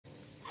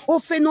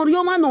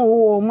Ofenorioma no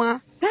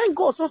oma. Thank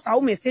God so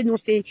Saume said no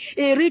say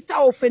Rita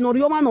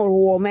ofenorioma no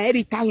oma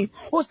every time.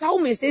 O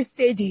Saume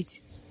said it.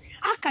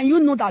 How can you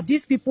know that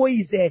these people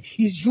is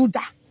Judah?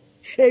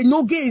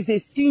 Enogie is a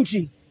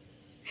stingy.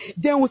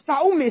 Then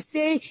Saume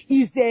say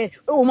is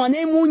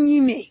Omanemu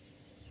Nime.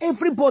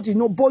 Everybody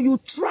know, but you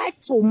try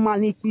to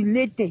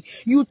manipulate them.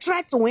 You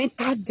try to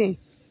enter them.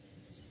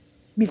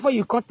 Before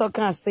you come talk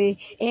and say,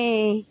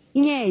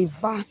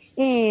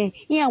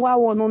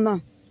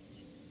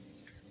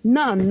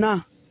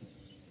 nah.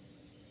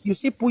 You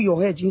see, put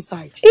your head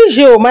inside.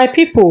 Ije, my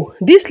people,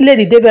 this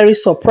lady, they very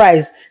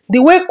surprised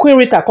the way Queen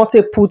Rita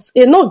Conte puts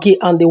Enogie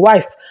and the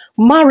wife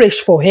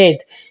marriage for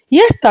head.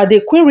 Yesterday,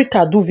 Queen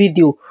Rita do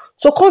video.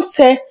 So Conte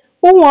say,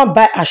 who want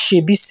buy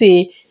Asoebi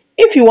say,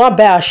 if you want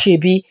buy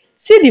Asoebi,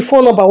 see the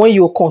phone number when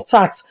you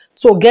contact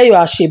to get your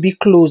Asoebi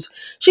clothes.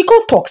 She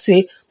come talk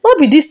say, not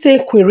be this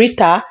same Queen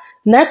Rita,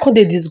 now come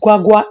the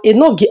disguagua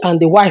Enogie and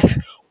the wife.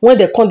 When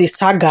they come the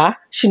saga,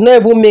 she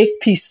not even make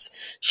peace.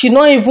 She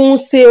not even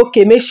say,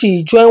 okay, make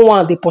she join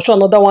one, they pursue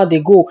another one, they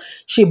go.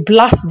 She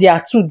blast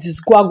their two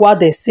disguagua,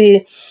 they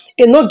say,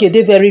 Enogie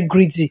dey very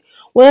greedy.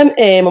 When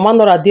Mama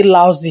Nora dey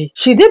lousy,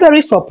 she dey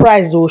very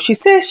surprised though. She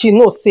say she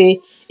know say,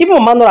 even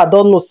Mama Nora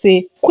don't know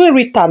say, Queen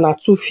Rita na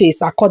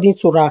two-face according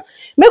to her.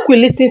 Make we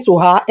listen to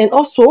her, and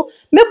also,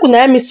 make una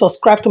help me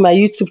subscribe to my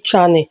YouTube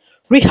channel.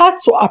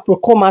 React to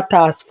apropos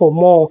matters for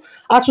more.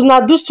 As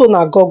una do so,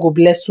 na God go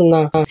bless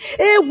una.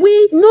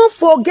 We no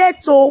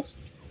forget to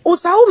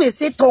Osaume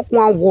say talk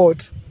one word.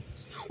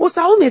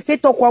 Osaume say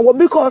talk one word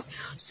because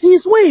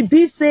since when he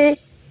be say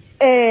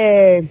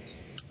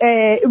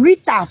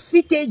Rita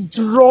fit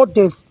draw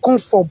the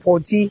comfort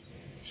body,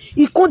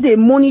 he can't dey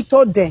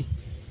monitor them.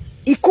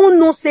 He can't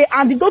know say,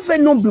 and he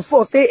don't know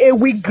before say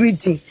we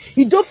greedy.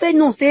 He don't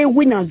know say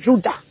we na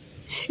Judah.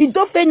 He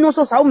don't know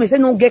so Osaume say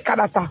no get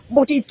character,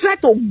 but he try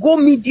to go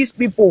meet these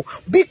people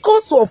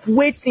because of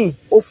waiting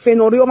of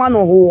Ofenorioma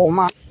no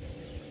Hooma.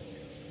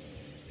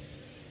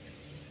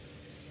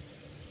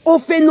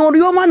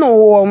 Ofenorioma no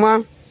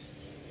Hooma.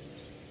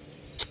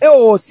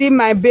 Oh, see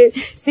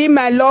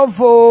my love,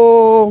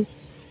 oh,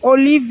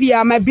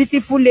 Olivia, my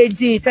beautiful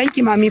lady. Thank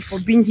you, mommy, for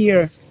being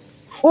here.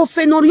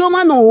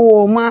 Ofenorioma no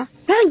Hooma.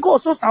 Thank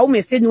God so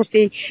Saume said no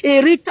say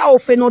Rita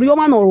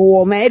ofenorioma no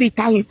Hooma every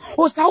time.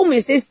 Oh,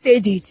 Saume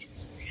said it.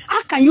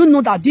 How can you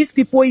know that these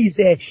people is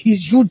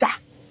Judah?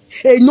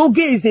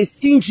 Enogie is a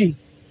stingy.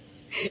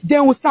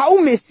 Then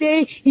Saume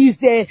say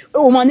is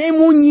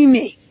Omanemu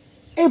Nime.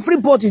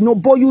 Everybody know,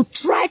 but you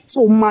try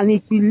to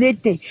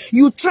manipulate them.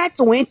 You try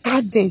to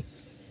enter them.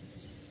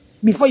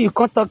 Before you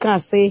come talk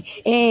and say,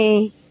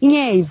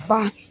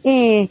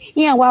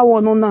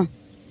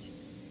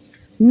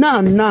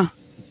 nah.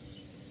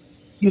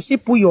 You see,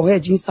 put your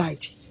head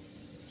inside.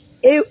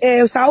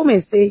 Saume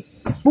say,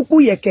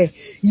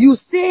 you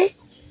say,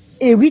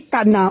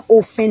 Rita na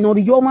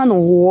ofenorioma no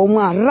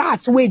Hooma.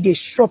 Rats where they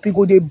shop, you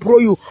go they bro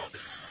you.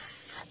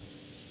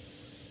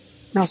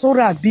 Now so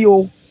rat be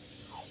oh.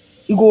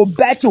 You go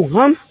bite you,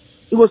 huh?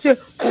 You go say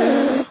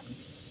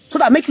so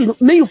that make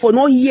you for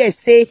no hear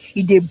say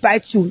if they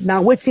bite you.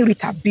 Now waiting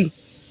Rita be.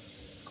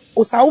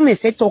 Osaume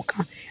say talk.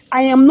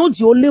 I am not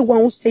the only one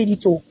who said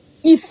it. Oh.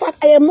 In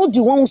fact, I am not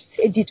the one who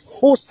said it.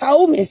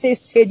 Osaume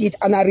said it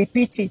and I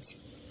repeat it.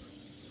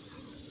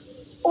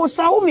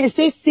 Osaume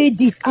said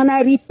it and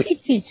I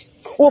repeat it.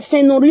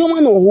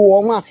 Ofenorioma no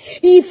Hooma.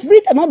 If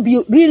Rita not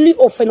be really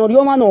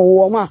ofenorioma no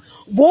Hooma,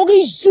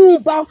 vogi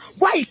zumba,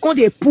 why you can't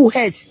they pull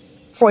head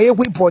for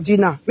everybody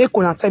now? Make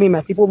una tell me,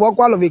 my people.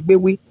 Vogwalo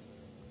vegbewi.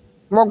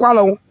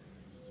 Vogwalo.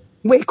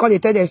 Wait, call the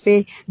tell they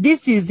say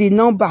this is the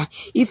number.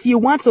 If you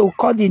want to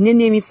call the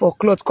name for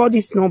clothes, call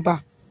this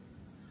number.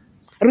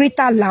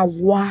 Rita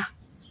Lawa.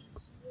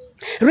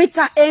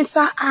 Rita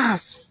enter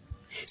us.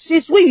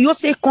 Since we you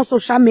say on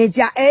social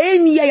media,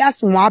 any year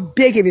one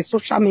beg of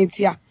social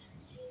media.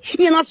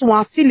 You know,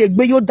 so see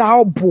like you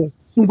double.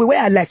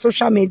 Where I like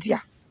social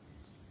media.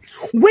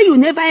 Where you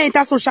never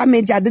enter social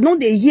media, they know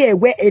they hear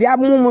where area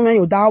moment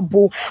you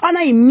double. And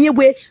I mean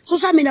where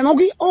social media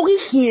ori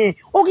here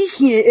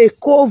a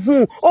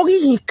coven,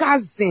 ori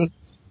cousin.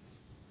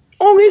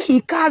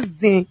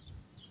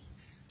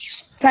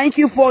 Thank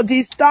you for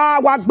this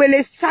star.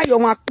 Wagbele say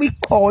on a quick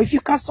call. If you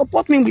can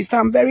support me with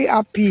star, I'm very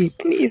happy.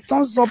 Please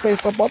don't stop and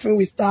support me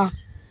with star.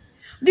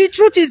 The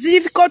truth is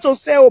difficult to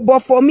say,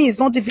 but for me, it's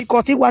not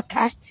difficult.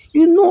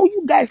 You know,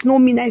 you guys know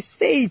me, and I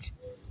say it.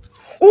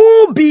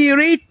 Who be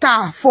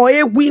Rita for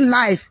a win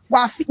life?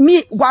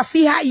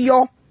 Wafiha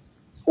yo.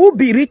 Who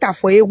be Rita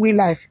for a win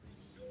life?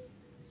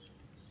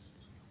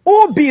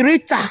 Who be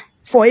Rita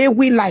for a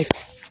win life?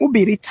 Who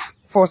be Rita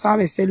for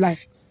some say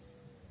life?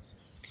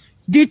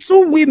 The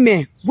two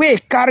women will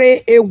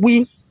carry a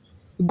win,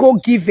 go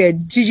give a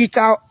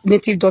digital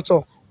native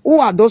daughter. Who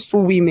are those two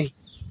women?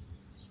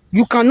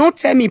 You cannot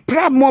tell me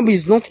proud mom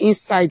is not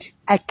inside.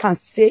 I can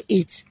say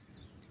it.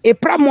 A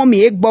proud mom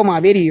is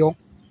very yo.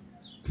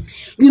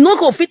 You know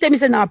go fit tell me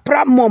say na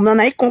proud mom na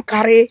I can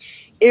carry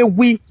a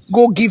we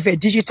go give a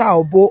digital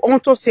obo. On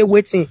to say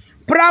waiting.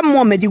 proud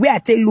mom, the way I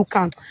tell look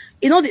at,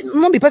 you know,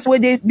 not because where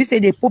they say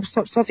they pop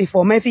something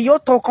for me. If you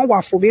talk on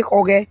what for me,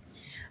 okay?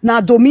 Now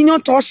Dominion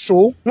talk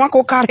show, one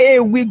go carry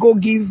we go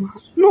give.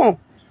 No.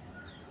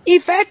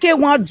 If I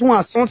can want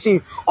do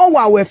something, or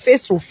while we're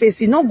face to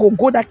face, you know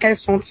go that kind of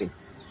something.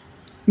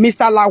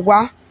 Mr.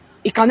 Lawa,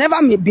 it can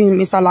never be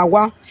Mr.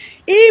 Lawa.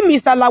 If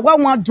Mr. Lawa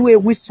want do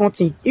with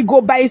something, he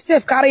go by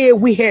himself carry a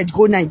we head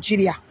go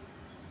Nigeria.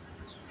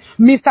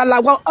 Mr.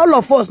 Lawa, all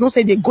of us know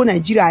say they go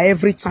Nigeria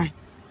every time.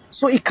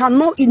 So it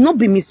not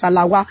be Mr.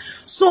 Lawa.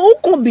 So who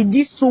can be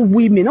these two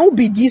women? Who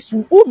be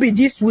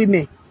these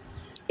women?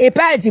 A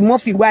part the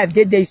Murphy wife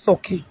they is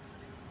okay.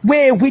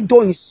 Where we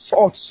don't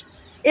insult.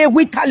 E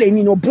we tell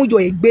me no buyo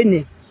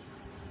egbene.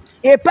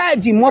 A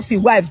part the Murphy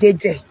wife they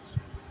there.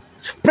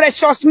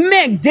 Precious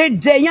Meg they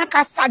there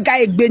yanka saga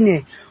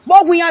egbene.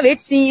 But we have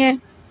 18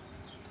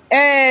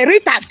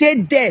 Rita they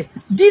there.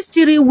 These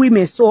 3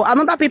 women, so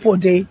another people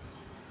there.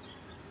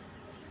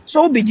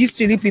 So who be these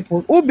 3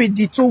 people? Who be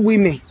the 2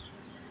 women?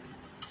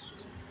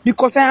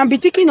 Because I am be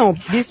thinking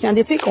of this and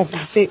they take off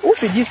and say, who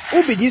be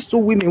these 2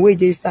 women where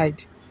they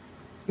side?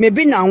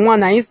 Maybe now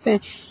one I say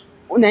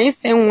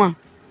one.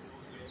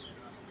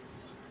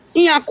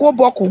 In a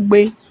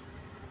kobokugbe,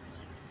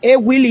 a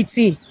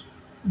willity,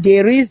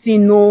 there is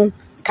no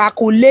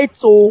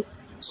calculator.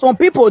 Some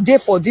people there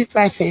for this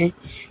life, eh?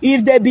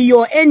 If they be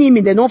your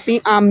enemy, they don't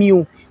think harm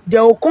you. They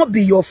will come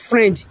be your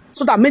friend,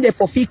 so that make they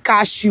for feel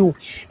cash you.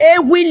 A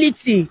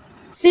willity,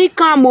 think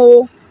calm,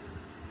 oh,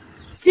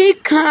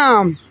 think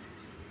calm.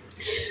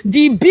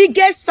 The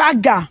biggest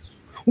saga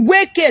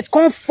wicked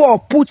come for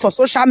put for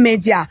social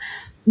media.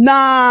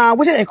 Nah,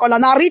 what they call her?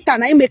 Now Rita,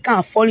 now make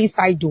her fall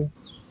inside though.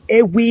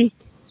 A we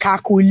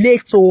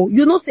calculator.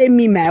 You know say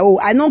me my oh.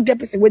 I don't get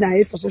person when I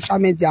hate for social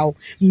media.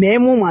 Me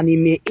man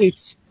me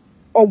hate.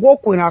 Or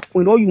walk when I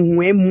queen or you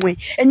when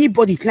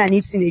anybody plan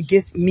anything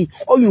against me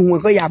or you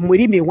when ya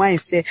me one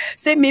say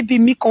maybe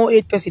me can't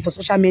hate person for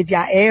social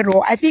media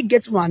error. I think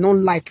get one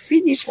don't like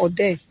finish for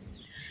them.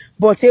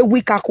 But a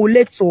we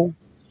calculator.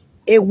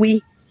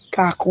 We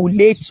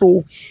calculate.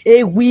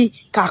 We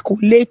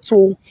calculate.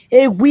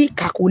 We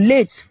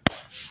calculate.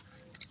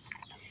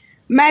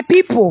 My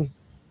people,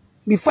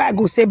 before I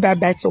go say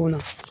bye-bye to now.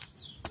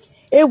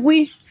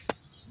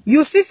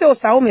 You see say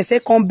Osaume say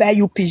come buy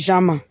you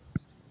pyjama.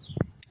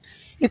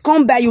 He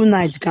can't buy you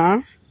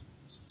nightgown.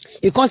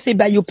 He can't say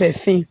buy you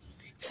perfume.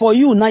 For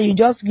you, now you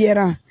just wear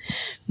her.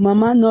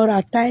 Mama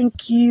Nora,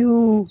 thank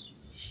you.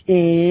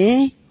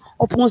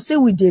 Upon say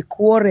with the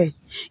quarrel,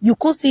 you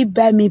can't say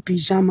buy me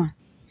pyjama.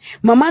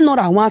 Mama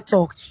Nora want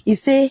talk. He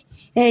say,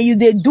 you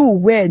they do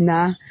well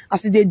now.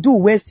 As they do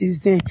well since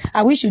then.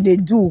 I wish you they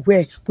do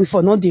well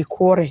before not the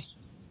quarrel.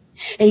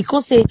 And you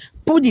can't say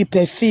put the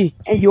perfume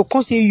and you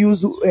can't say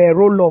use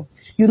roll up.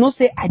 You know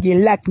say I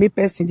dey like me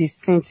person the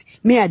scent.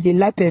 Me I dey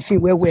like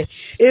perfume well.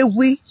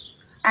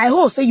 I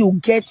hope say you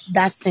get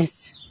that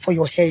sense for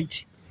your head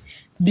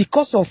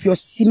because of your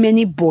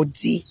seeming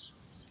body.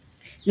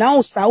 Now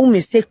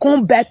Osaume say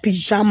come buy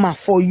pyjama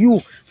for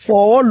you, for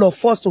all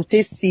of us to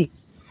take see.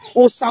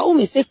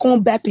 Osaume say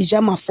come buy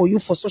pyjama for you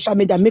for social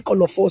media, make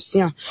all of us see.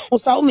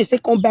 Osaume say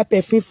come buy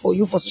perfume for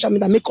you for social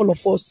media, make all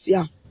of us see.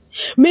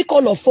 Make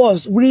all of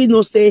us really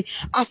know say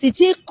as it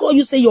take call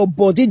you say your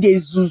body dey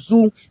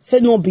zuzu, say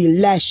no be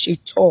lie she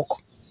talk.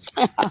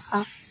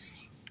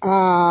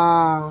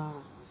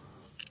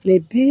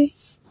 Maybe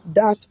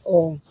that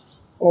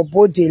or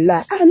body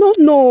lie. I don't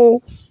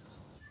know.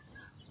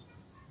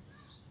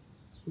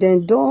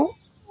 Then don't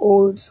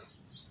hold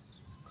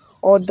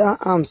other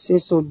arms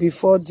since so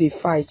before the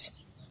fight.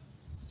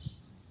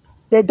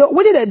 They don't.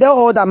 What did they don't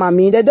order,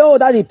 mommy? They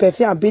don't order the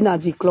perfume and being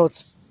at the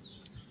cloth.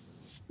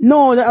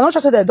 No, I'm not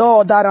sure say they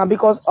don't order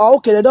because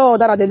okay, they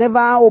don't order. They never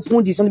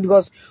open this one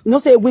because you know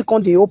say we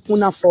can't they open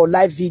now for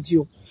live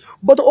video.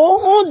 But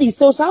all this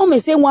so how may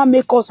say one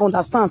make us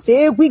understand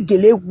say we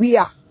gele we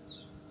are.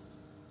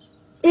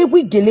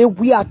 We gele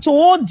we are to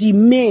all the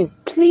men.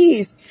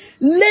 Please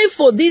learn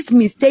for this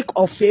mistake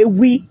of a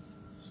we.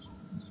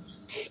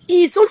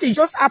 It's something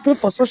just happen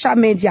for social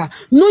media.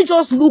 No,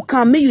 just look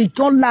at me, you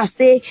don't laugh.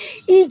 Say,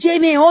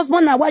 EJ, my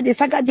husband, and why they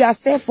saga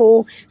themselves,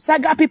 oh,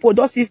 saga people,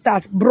 don't see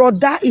start.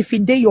 Brother, if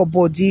it dey your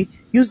body,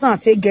 you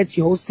can't take get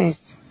your whole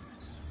sense.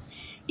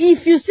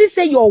 If you see,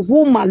 say, your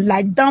woman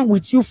like down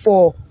with you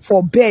for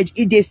bed,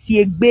 it dey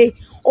see egbe,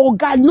 oh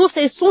God, no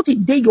say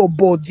something dey your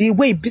body,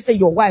 where it be say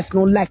your wife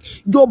no like,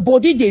 your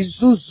body dey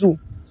zuzu.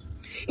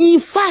 In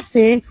fact,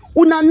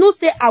 una know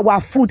say our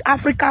food,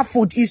 Africa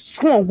food, is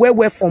strong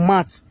where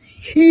format.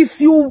 If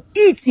you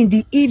eat in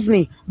the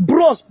evening,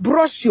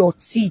 brush your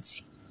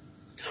teeth.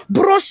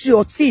 Brush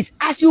your teeth.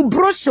 As you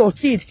brush your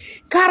teeth,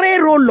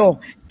 carry roller,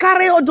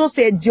 carry all those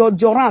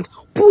deodorant,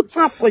 put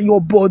on for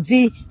your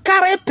body,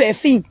 carry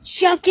perfume,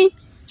 shanking.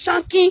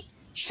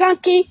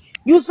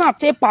 Use and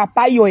take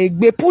papa your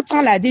egbe, put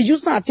on like this,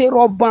 use and take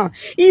rubber.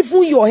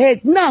 Even your head,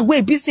 now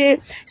wait, be say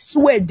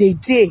sweat the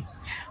day.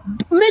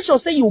 Make sure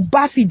say you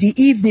bath in the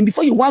evening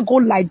before you want to go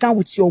lie down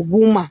with your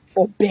woman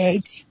for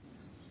bed.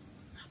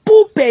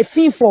 Put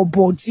perfume for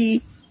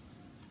body.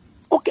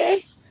 Okay?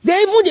 They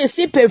even they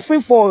see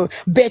perfume for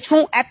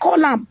bedroom. I call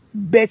them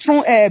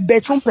bedroom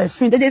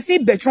perfume. They see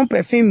bedroom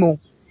perfume more.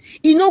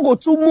 You know go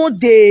too more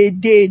they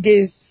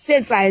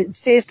scent like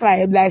scent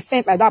like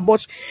that,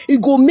 but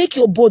it go make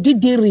your body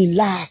they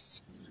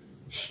relax.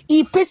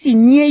 If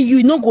person near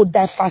you no go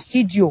die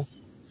fastidio.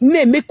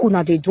 Make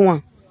una they do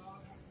one.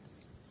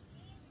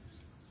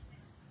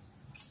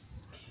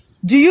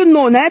 Do you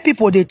know now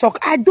people they talk?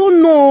 I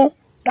don't know.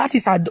 That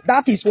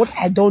is what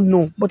I don't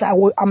know. But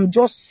I'm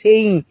just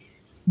saying.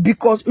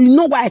 Because you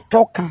know why I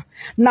talk.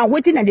 Now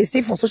waiting and they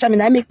say for social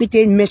media, I make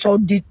me measure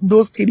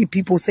those 3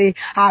 people say,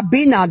 I've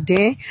been out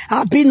there,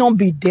 I've been not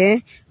be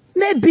there.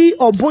 Maybe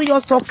Obo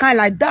just talk kind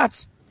like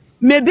that.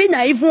 Maybe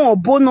not even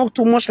Obo not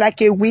too much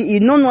like a we. You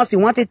know what he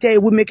wanted to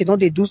tell we make it not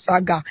they do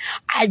saga.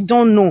 I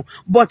don't know.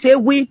 But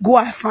we go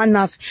and find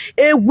us.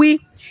 We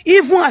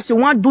even as you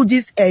want to do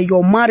this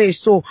your marriage,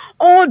 so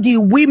all the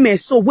women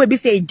so we be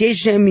say they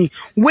me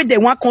where they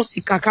want to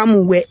see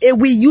kakamu where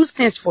we use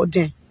sense for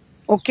them.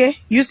 Okay,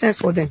 use sense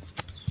for them.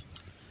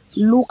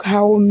 Look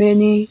how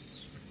many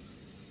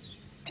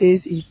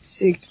days it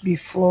take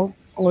before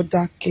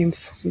order came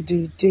from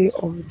the day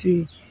of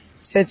the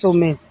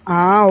settlement.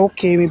 Ah,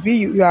 okay, maybe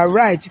you are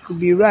right. You could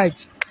be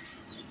right.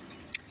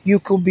 You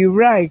could be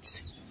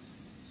right.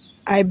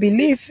 I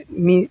believe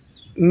it's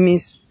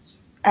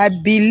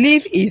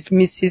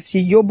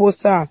Mrs.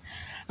 Yobosa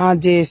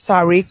and the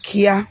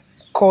Sarekia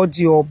called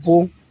your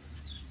bow.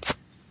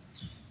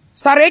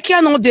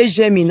 Sarekia no de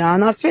jemi na,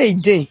 and I say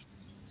day.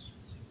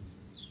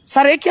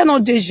 Sarekia no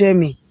de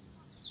me.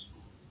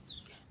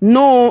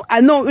 No,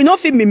 I know, you know,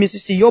 for me,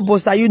 Mrs.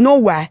 Yobosa, you know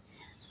why?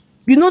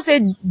 You know, say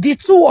the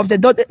 2 of the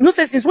daughter, you know,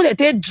 say since when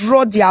they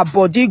draw their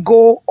body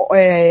go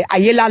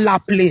Ayela La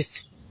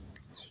place,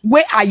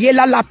 where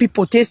Ayela La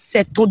people they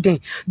settle them.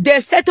 They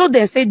settle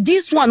them, say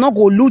this one not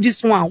go lose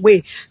this one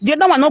away. The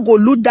other one not go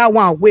lose that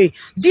one away.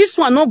 This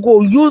one not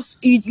go use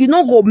it, you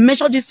know, go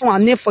measure this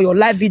one name for your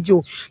live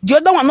video. The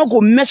other one not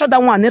go measure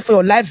that one name for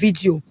your live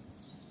video.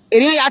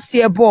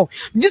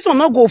 This one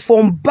not go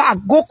from back,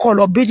 go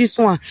color B this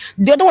one.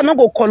 The other one not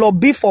go color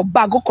B for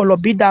back, go color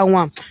B that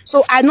one.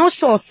 So I'm not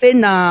sure say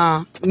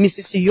na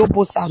Mrs.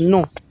 Yobosa,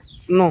 no.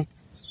 No.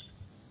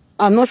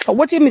 I'm not sure.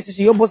 What if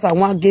Mrs. Yobosa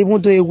want give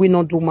even though we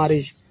not do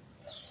marriage?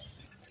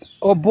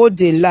 Or both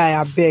they lie,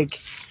 I beg.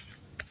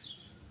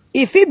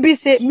 If it be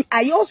say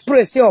I just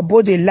pray say or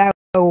both they lie,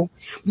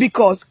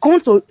 because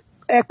come to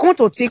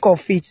take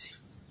of it.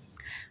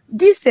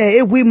 This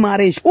a we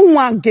marriage. Who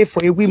want give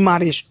for a we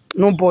marriage?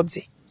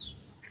 Nobody.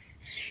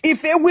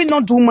 If we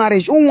not do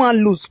marriage, who want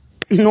lose?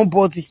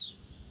 Nobody.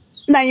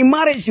 Now in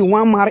marriage you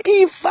want marry.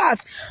 In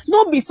fact,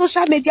 don't be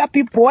social media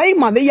people. Hey,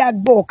 ma we yak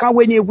boka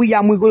when we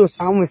am we go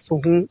somewhere so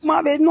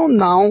ma we no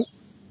now.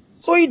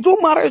 So he do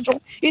marriage,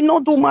 he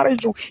not do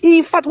marriage.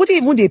 In fact, what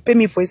even they pay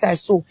me for it?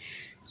 So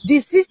the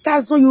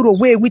 €6,000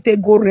 where we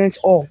take go rent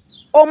all.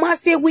 Or ma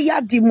say we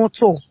are the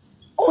motor.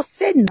 Or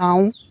say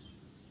now.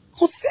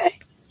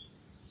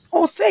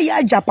 Or say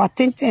ya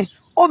japatenten.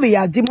 Over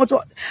ya the motor.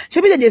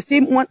 She be the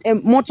same one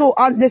motor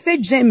and they say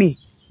Jamie,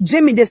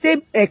 they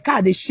say a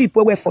car the ship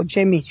where for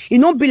Jamie. It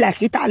not be like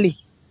Italy.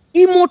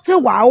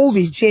 Imote wa over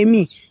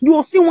Jamie. You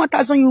will see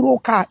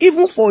 €1,000 car.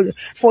 Even for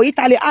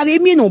Italy, I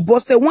mean no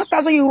boss say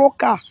 €1,000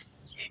 car.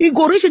 You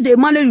go reach the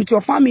manage with your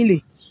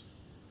family.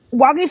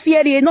 Wagi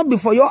fear not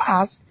before your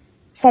house.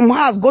 From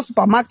house go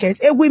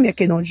supermarket. We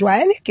make no joy.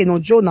 I make no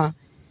joy now.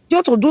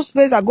 You to do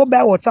space I go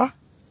buy water.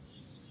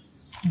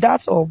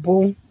 That's all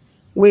bone.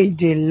 Wait,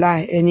 they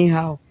lie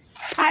anyhow.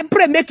 I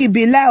pray make it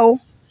be lie,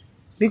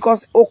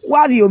 because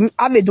okwari you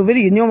have a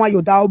doveri you know why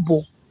you da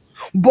obo.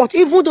 But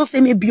even though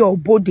say maybe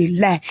obo they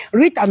lie,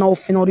 Rita no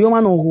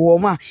fenorioma no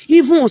huoma.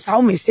 Even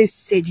Osaume say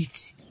said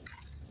it.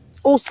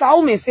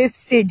 Osaume say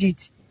said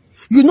it.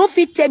 You know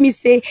fit tell me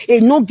say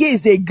Enogie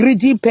is a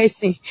greedy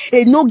person.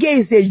 Enogie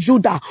is a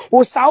Judah.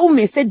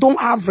 Osaume say don't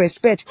have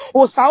respect.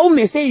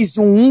 Osaume say is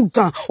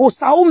unta.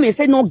 Osaume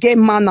say no get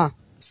manner.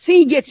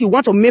 See yet you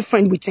want to make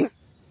friend with him.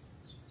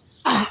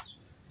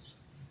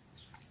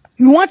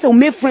 You want to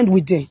make friend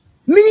with them.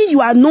 Meaning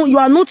you are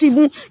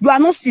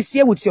not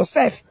sincere with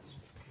yourself.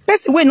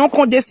 Person way not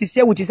come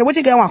sincere with yourself. What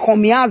you want to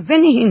come me as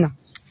any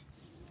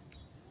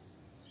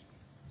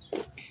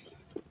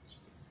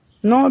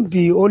not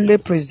be only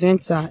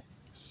presenter.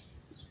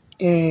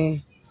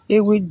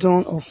 We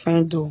don't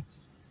offend though.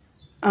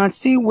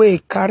 Until we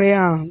carry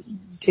on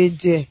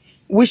there.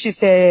 Which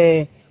is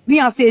we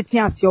are say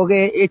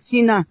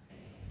 18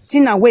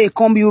 Tina way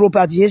come Europe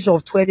at the age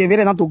of 12,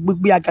 very not to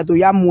be a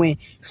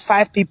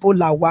 5 people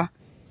lawa.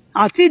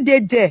 Until they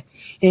there,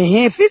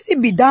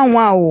 fisi be down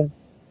one.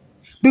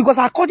 Because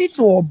according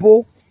to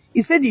Obo,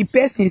 he said the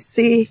person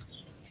say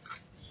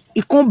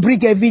he can't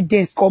bring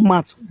evidence come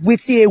out.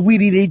 Wait we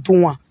really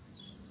do.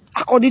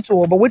 According to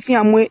Obo, waiting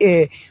am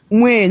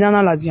we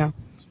nana ladian.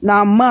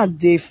 Now mad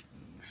Dave.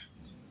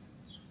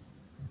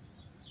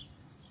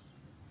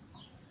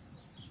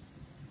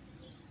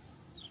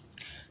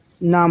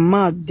 Now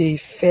mad they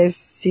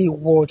first say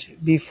word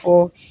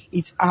before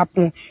it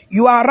happen.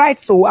 You are right,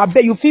 so I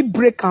bet you feel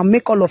break and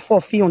make all of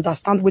us feel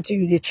understand what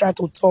you they try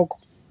to talk.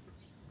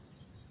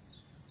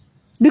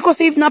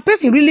 Because if na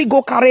person really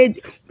go carry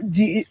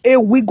the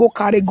we go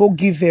carry go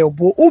give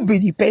elbow, who be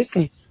the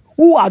person?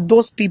 Who are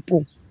those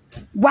people?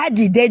 Why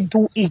did they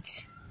do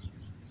it?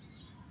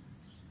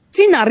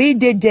 Tina read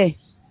there.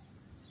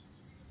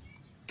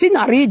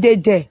 Tina read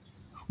there.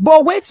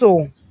 But wait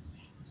oh.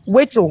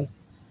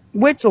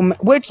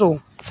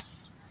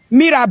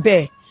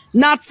 Mirabe.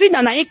 Na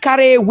Tina na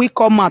carry we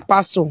come at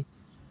paso.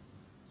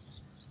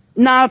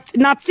 Na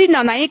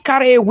Tina na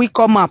carry we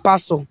come at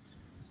paso.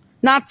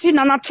 Na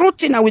Tina na true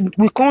Tina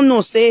we can't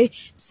know say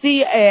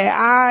see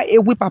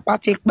we papa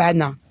take by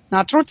now.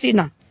 Na true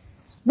Tina.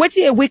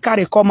 Wetin we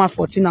carry come out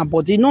for Tina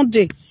body no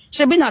dey.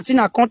 Shebi na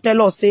Tina can't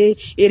tell us say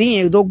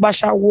erin do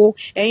gbashawo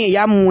eyin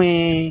ya mu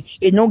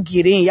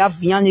Enogie ya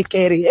vian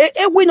kere.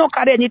 We no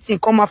carry anything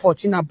come out for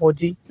Tina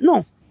body.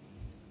 No.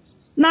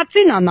 Na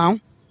Tina now.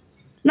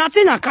 Na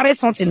Tina carry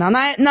something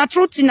na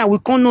true Tina we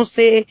can't know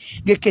say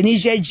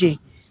gekenijeje.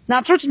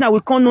 Na true Tina we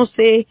can't know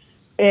say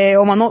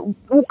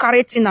who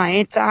carry Tina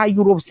enter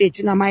Europe say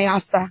Tina my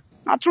asa.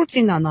 Na true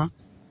Tina na.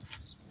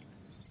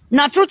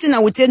 Na true Tina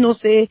we tell no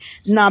say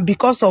na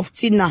because of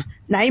Tina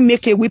na he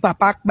make a whip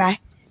papa buy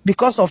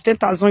because of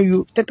 10,000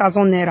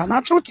 naira.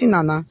 Na true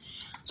Tina na.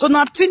 So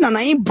na Tina na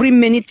he bring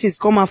many things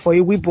come out for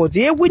a we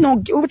body. We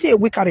no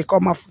we carry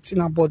come out for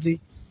Tina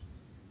body.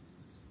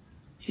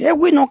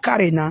 We no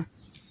carry na.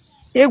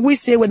 We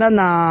say whether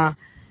na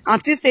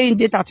until saying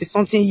date 30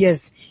 something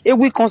years.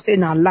 We can say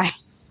na lie.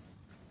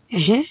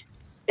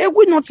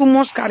 We not too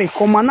much carry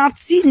come on. Na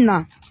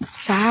Tina.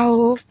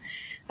 Ciao.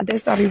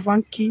 Adesso arrivo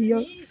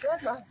anch'io.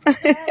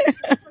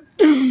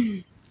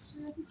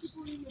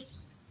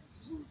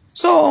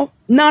 So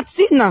na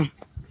Tina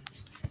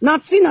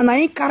na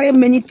he carry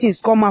many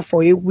things come out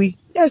for we.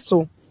 Yes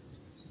so.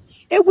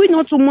 We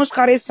not too much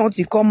carry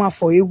something come out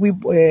for we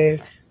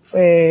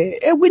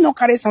not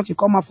carry something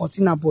come out for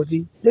Tina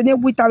body.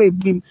 Then we have a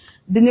beam.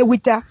 Then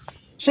we have.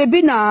 She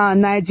be na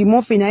the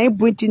muffin na he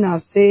bring Tina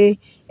say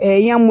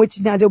I'm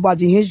waiting about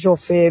the age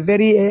of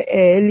very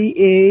early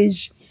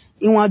age.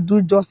 He want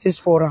do justice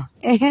for her.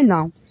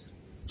 Now.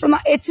 So now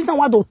 18 na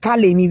what do tell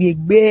me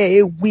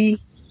we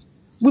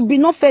be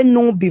not fair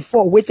known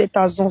before wait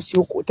 10,000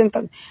 sioko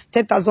 10,000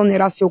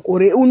 naira sioko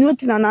re unu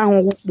Tina na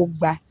hon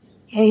gbogba.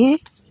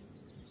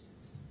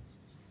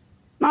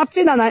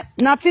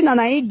 Tina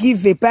na he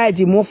give a pay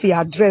the Murphy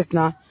address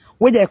now.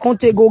 Where they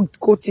can't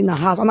go Tina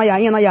house. And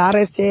I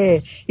arrest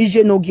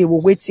Enogie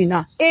will wait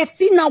na.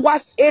 18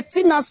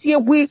 na see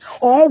we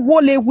or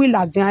wole we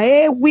la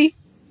we.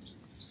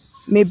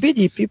 Maybe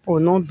the people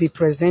not be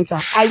presenter.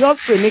 I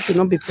just pray make it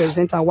not be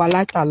presenter.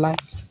 Wahala.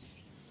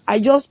 I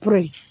just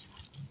pray.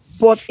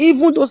 But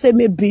even though say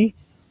maybe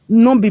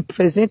not be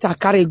presenter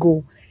carry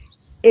go.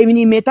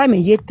 Even meta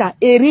me yeta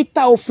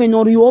Rita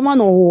ofenori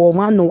woman or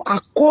woman no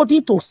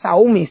according to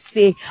Saume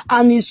say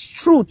and it's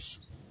truth.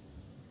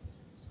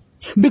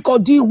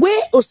 Because the way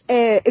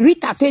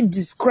Rita te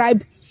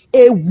describe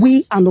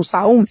we and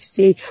Saume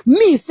say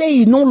me say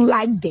he don't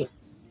like them.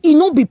 He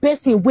not be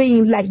person way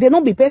he like. They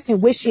not be person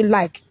way she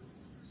like.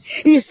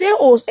 He say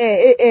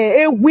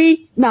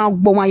we na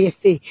bomaye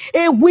say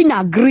we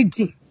na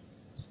greedy.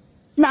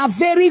 Na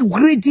very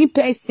greedy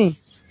person.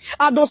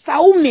 And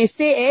Saume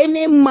say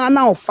any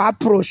manner of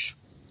approach.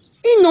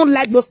 He not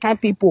like those kind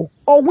of people.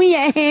 Or we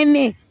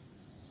heme.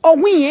 Or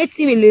we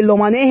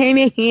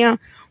here.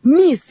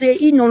 Me say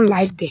he don't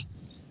like them.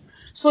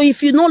 So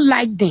if you don't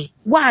like them,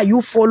 why are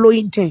you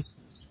following them?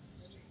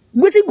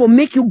 What it go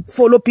make you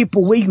follow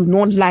people where you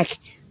don't like?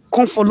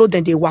 Come follow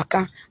them, they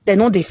waka. They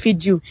know they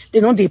feed you. They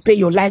know they pay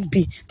your light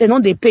bill. They know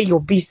they pay your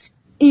bills.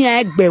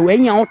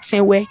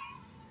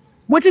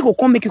 What it go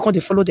come make you come they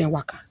follow them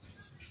waka?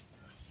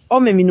 Oh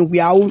me no we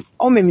are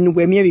all me no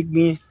we me with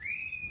me.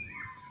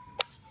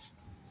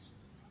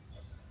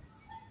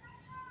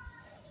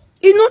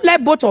 You not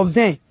like both of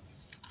them.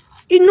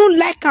 You know,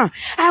 like her.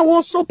 I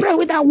was so proud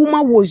when that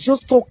woman was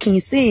just talking,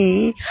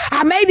 saying,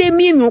 I made a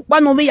mean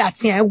one of the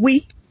atien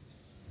we.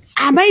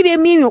 I made a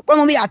mean one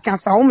of the atien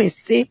Saume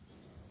say.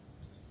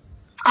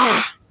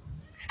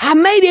 I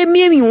made a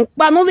mean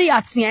one of the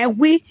atien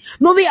we.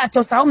 No the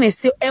atien Saume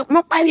say.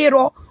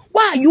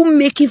 Why are you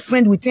making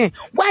friends with them?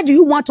 Why do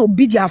you want to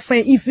be their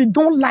friend if you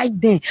don't like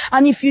them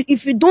and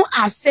if you don't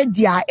accept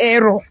their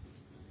error?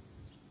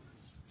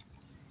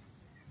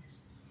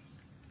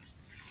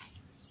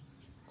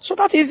 So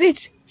that is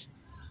it.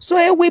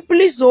 So we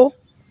please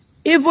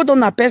even though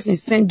na person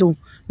send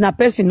na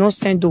person not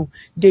send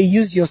they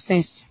use your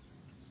sense.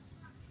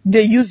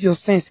 They use your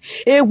sense.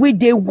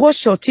 They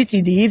wash your teeth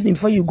in the evening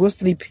before you go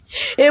sleep.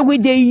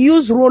 They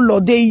use roller,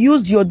 they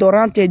use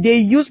deodorant, they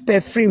use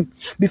perfume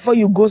before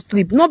you go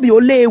sleep. Not be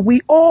only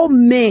we all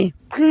men.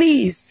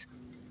 Please.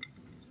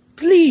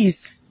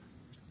 Please.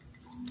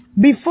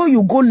 Before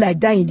you go like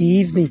that in the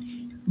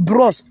evening,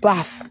 brush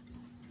bath.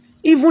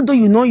 Even though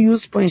you not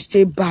use French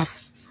stay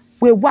bath.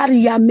 We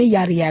warrior me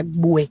yaria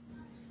boy.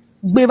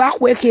 Beba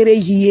we kere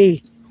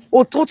ye.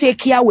 Oto te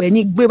kia we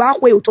ni beba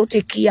we oto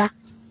te kia.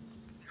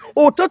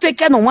 Oto te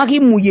kia no wagi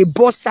muye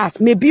bossas.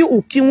 Maybe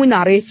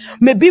ukiwinare.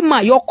 Maybe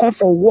my yo come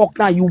for work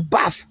now you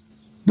bath.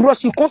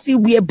 Bros you can't see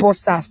we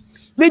bossas.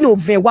 no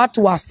vewa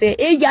to ase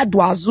eya do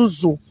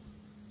azuzo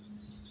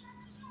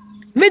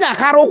ve na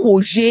karo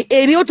hoje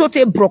eri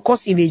otote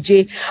brokos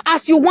ileje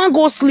as you want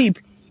go sleep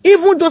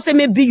even though say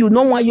maybe you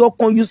know why you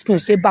can use clean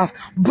bath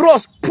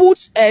bros put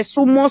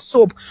sumo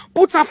soap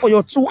put her for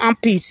your 2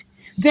 armpits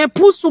then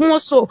put sumo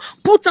soap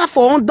put her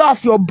for under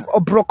of your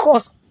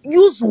brokos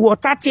use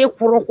water take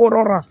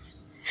horora.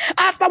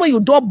 After when you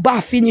do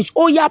bath finish,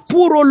 oh yeah,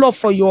 pour roll up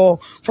for your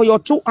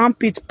 2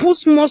 armpits. Put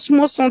small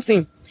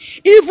something.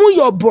 Even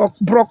your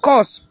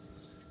brokos,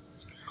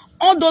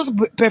 all those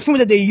perfume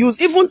that they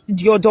use, even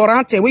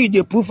deodorant where you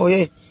they put for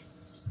here.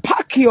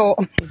 Pack your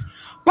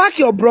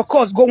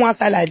brokos, go one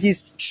side like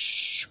this.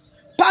 Shh.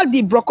 Pack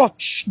the brokos.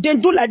 Shh. Then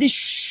do like this.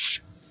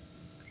 Shh.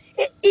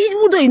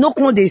 Even though you not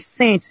know the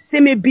scent, say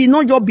maybe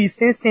not just be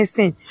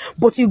scent,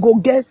 but you go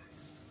get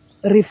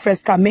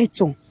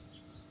refrescamento.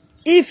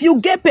 If you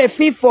get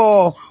perfume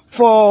for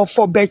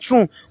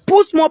bedroom,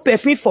 put small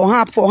perfume for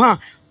her.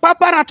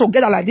 Papara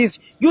together like this.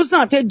 Use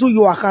that to do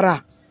your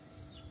akara.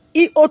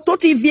 I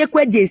ototi vie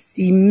kwe de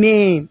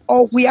sime.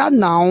 Oh, we are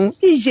now.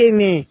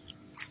 Ijeme.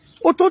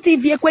 Ototi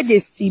vie kwe de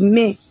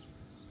sime.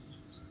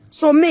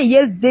 So me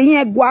yes,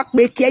 denye guak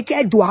be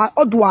keke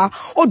odwa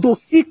odo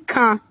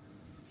sikan.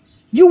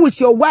 You with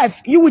your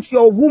wife, you with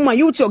your woman,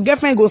 you with your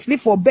girlfriend go sleep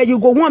for bed. You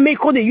go one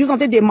make all they use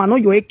until they man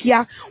on your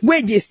ekia.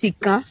 Where they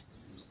sikan.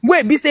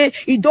 Wait, be say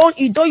he don't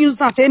use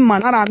certain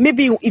manner.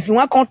 Maybe if you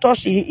want to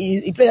touch,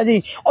 he play that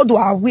thing. Or do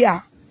I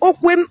wear? Oh,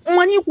 when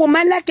money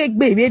woman like a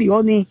baby,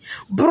 honey,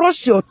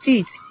 brush your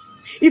teeth.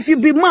 If you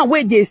be man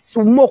where they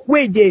smoke,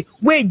 where they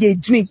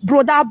drink,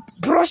 brother,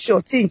 brush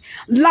your teeth.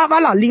 Lava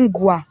la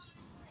lingua.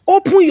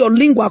 Open your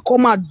lingua,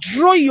 comma.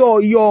 Draw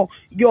your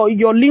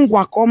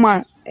lingua,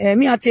 comma.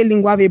 Me I tell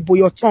lingua with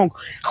your tongue.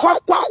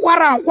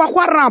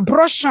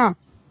 Brush.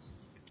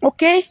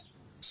 Okay.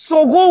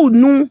 So go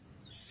no.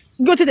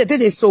 Go to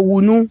the so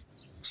no.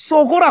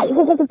 So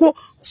go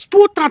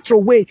put that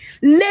away.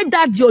 Let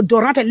that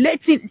deodorant,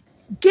 let it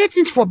get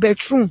it for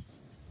bedroom.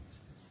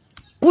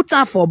 Put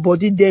her for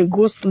body, then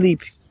go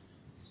sleep.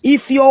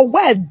 If your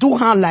wife do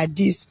her like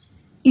this,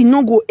 you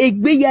no go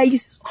egbeya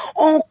is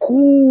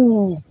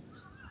uncool.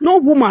 No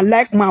woman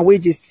like my way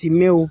they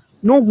smell.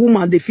 No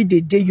woman they feel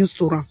they used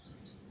to run.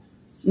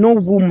 No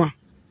woman.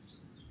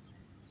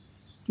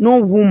 No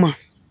woman.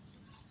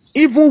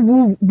 Even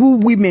who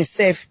women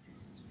self.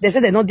 They say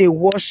they know they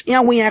wash. They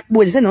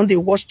say no they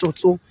wash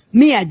toto.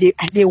 Me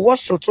they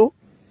wash toto.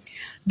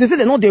 They say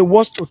they know they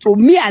wash toto.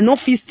 Me I no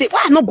feel stay.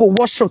 Why I not go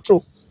wash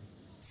toto?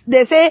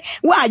 They say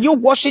why are you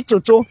washing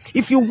toto?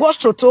 If you wash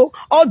toto,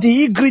 all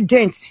the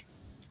ingredients,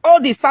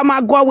 all the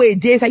samagwa way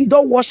days, you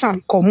don't wash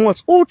and come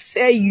out. Who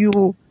tell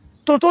you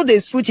toto they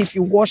switch if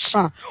you wash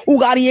and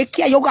ugari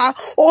ekia yoga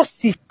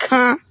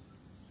osika.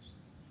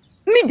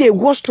 Me they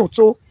wash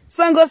toto.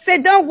 Sango say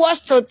don't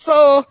wash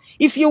toto.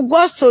 If you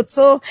wash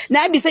toto,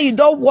 now be say you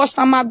don't wash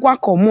samagwa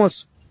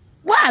komot.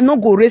 Why I not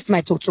go raise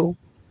my toto?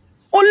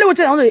 Only what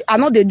I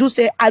know they do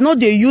say I know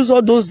they use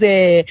all those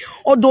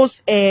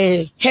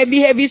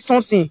heavy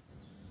something.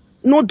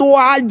 No do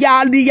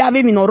ali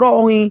yave mi no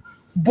rohin,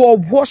 but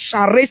wash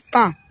and rest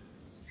time.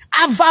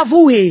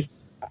 Avavouhe.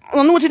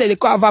 I know what they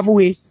call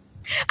avavouhe.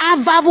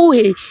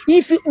 Avavouhe.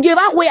 If you give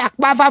away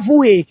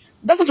akbavavouhe.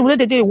 That's not what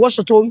they wash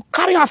it. You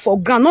carry her for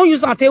ground. No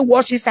use that to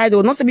wash inside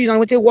though. Not to be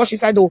using to wash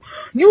inside though.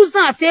 Use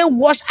that to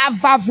wash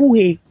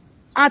avavu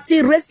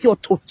until rest your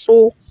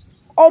toto.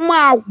 Oh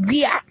my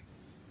weird.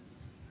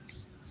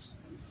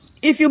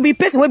 If you be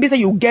person where be say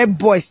you get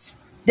boys,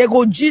 they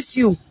go gist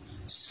you.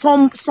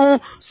 Some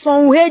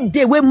head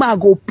they where ma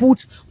go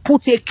put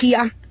a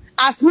kia.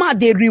 As ma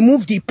they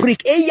remove the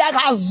prick.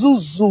 Eyaga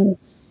zuzu.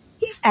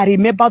 I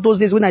remember those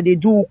days when I they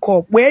do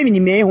call. Where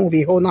in me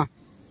home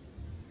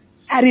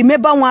I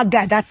remember one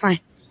guy that time.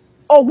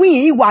 Oh,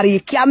 we worry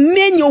kia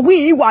many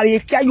we worry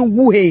kia you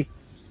woo.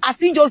 As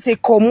he just a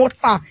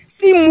commoter,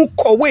 see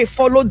muko way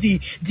follow the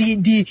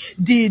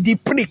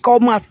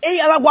pre-commat. Hey,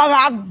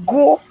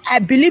 go. I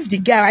believe the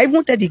guy. I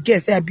even tell the guy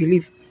say I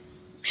believe.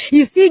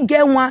 You see,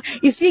 get one.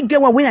 You see, get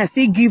one when I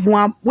say give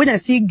one. When I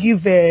say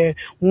give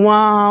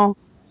one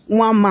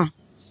man.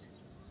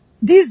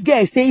 This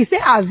guy say he say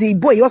as the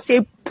boy you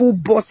say pull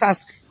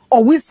bosses.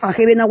 Always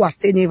Saherena was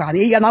staying never.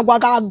 Hey,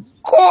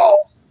 go.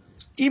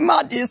 The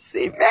man they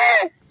say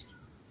man.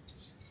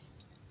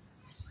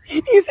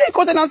 He said,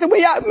 "Cotton and say,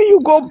 well, me you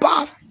go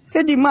bath."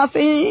 Said the man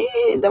say,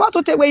 "The man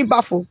to take away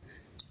baffle."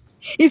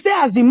 He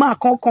said, "As the man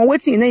come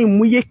waiting in him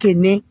muye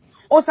kene."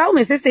 Also,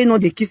 I say no,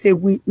 they kiss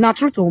we. Not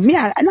true to me.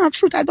 Not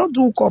truth. I don't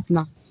do cup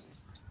now.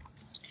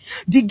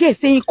 The guy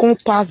say he come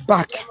pass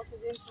back.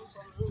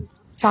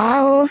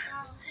 Ciao.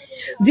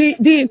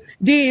 The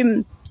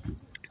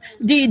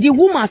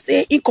woman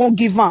say he can't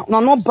give her. No,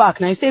 not back.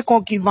 Now he say he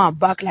can't give her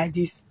back like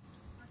this.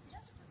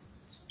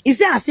 He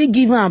say I say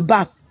give her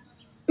back.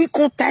 He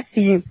can't touch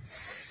him.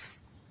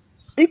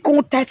 He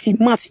can't touch him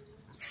mouth.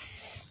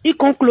 He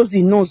can't close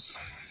his nose.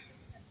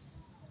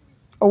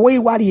 Owe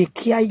wari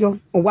ekia yo,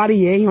 wari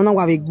ye ona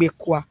wa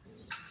begbekwaa.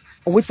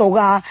 Owe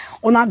toga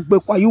ona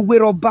gbekwa yu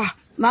weroba.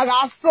 Na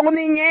ga so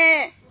ni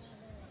nye.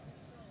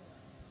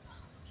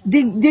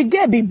 The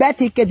girl be buy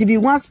ticket, they be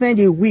one spend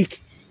a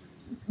week.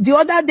 The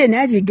other day,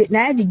 now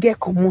the get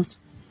come out.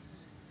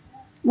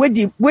 Where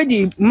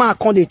the man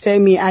come they tell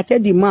me, I tell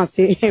the man,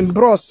 say, hey,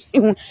 bros,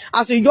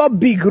 as you're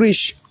big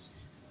rich.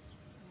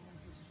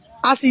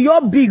 As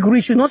you're big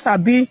rich, you know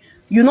sabi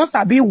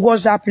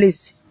wash that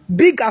place.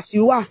 Big as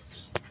you are.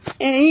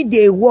 And he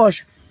they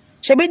wash.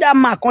 She be that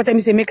man come tell me,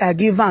 say, make I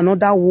give her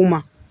another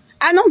woman.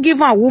 I don't give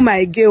her a woman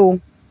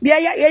again.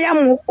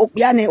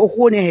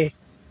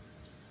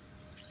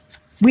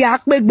 We are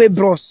big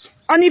bros.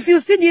 And if you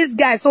see this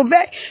guy,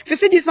 if you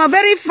see this man,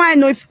 very fine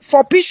no,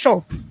 for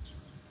picture.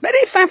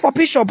 Very fine for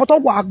picture, but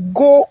I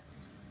go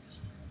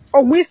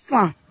or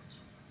whistle.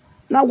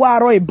 Now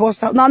we a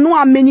boss. Now know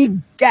how many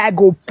guy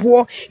go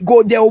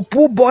they'll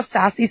pull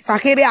bosses. It's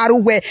Sakere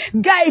Aruwe.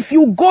 Guy, if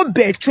you go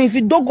between, if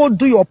you don't go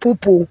do your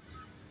poo,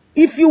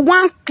 if you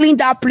want clean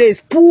that place,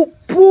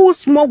 pour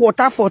small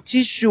water for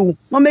tissue.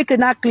 No make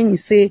it not clean.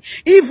 Say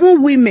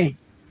even women,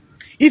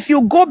 if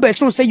you go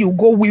between, say you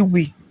go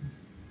wee.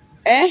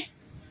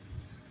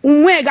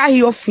 When got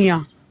your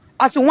fear.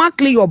 As you want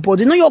to clean your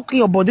body, no, you clean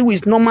your body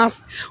with normal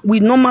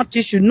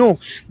tissue. No,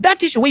 that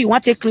tissue where you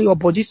want to clean your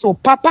body. So,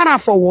 papa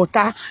for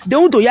water.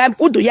 Then do ya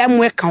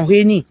mwe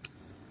kanheni.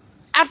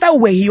 After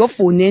we here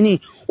for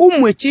neni,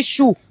 mwe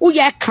tissue,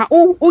 ya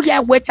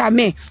wet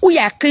me,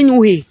 ya clean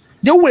you.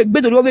 Then we be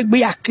the way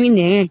ya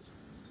clean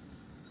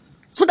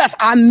so that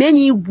are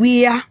many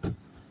where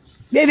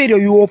maybe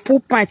you will pull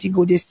pint you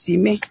go to see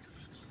me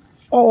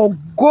or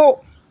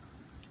go.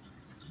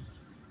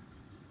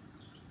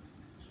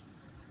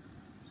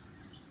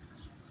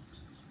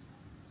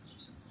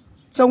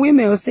 So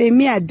women will say,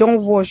 me, I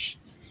don't wash.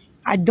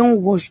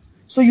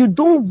 So you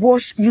don't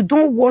wash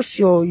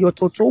your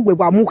toto we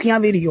wa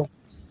mukia video.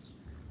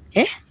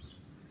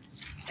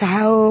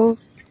 Child.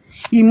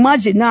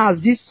 Imagine now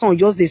as this son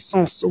just the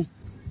son so.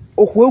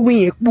 Okwe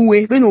win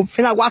ekpuwe. We no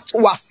vena what to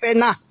wase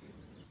na.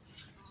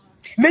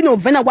 We no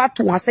vena what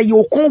to wase.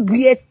 You can't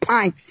wear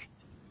pints.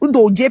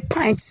 Udo je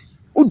pints.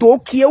 Udo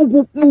kie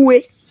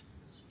ugukpuwe.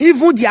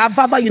 Even the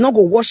avava you not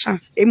go wash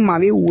am. E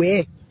mave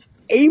we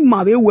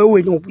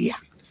no wear.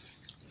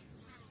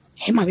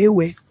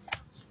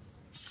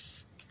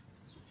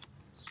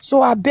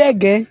 So I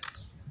beg,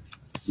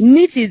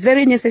 neat is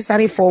very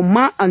necessary for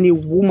man and a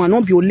woman,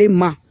 not be only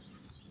man.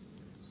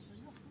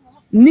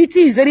 Neat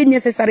is very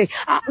necessary.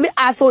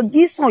 So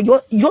this one,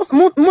 just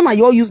more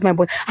you use my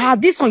body.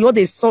 This one you're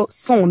the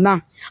son now.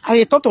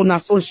 I thought on a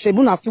son,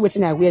 Shebuna see what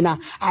I wear now.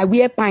 I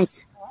wear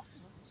pints.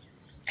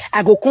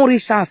 I go con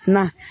reach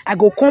now. I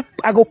go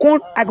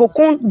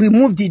con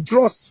remove the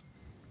dross.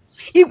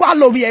 Igwa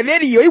love ye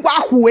very yo, igwa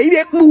huwe,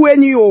 iwe kbuwe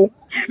ni yo.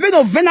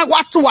 Veno vena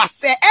watu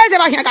wase,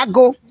 deba hianga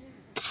go.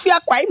 Fia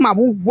kwa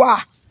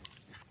imabugwa.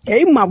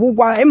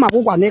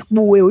 Imabugwa ne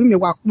kbuwe yo, ime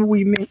wakbuwe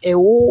ime.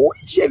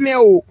 Sheme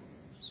o.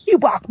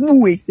 Igwa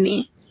kbuwe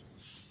ni.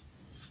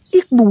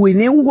 Ikbuwe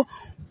ni uwa.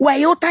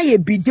 Wayota ye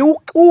bide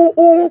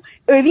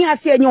evin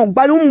asi enyon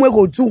gbalu mwe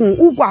go juhun.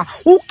 Ugwa,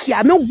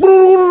 ukia me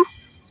grrrr.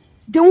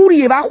 De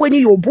uri eba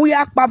kweni yo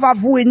boya kpava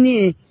vuwe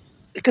ni.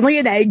 Keno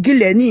ye na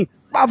egile ni.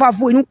 Pava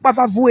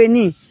vuwe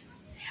ni.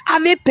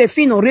 Ave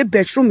perfume no re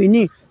bedroom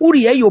ni.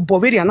 Uri ye yo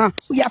boveriana.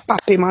 Uya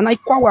pape mana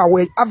ikwa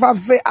wawe.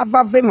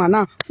 Avave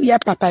mana. Uya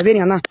papa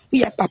veriana.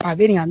 Uya papa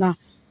veriana.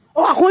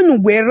 O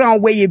ahonu wera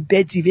we ye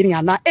bedi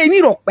veriana.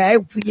 Eni rokpa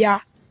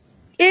eguya.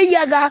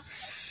 Eyaga.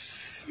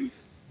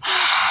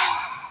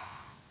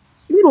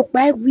 Ni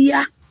rokpa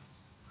eguya.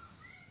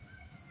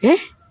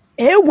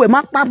 We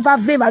makpa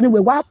vave vani we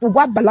wa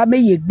balame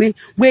yegbe.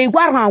 We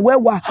wa ran we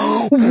wa.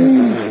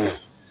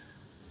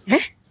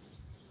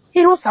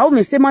 You know, so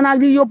me say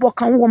managri yo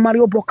bokan wo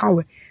Mario bokan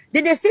we.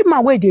 They say my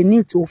way they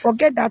need to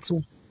forget that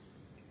too.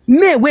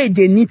 Me way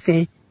they need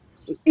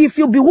if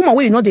you be woman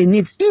way you know they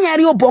need. In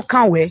your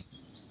bokan we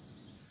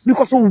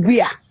because we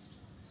are.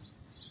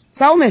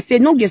 So me say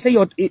no get say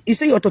your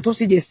toto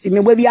see they see me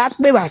we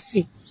akpe ba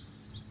see.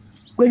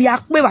 We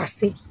akpe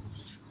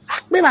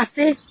ba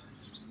see.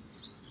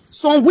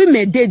 Some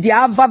women they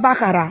have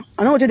vavakara.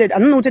 I don't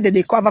know what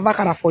they call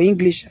vavakara for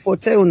English for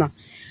Teona,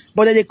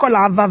 but they call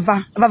her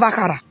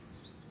vavakara.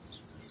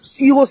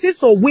 You will see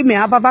some women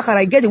have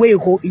avakara, get the way you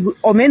go,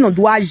 or men not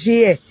do a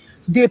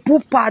they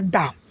put part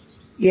down.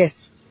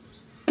 Yes.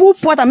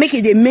 Put part and make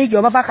it, they make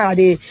your avakara,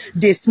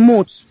 they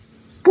smooth.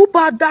 Put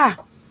part down.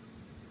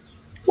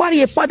 What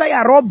is a part that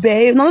you rob?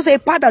 No, say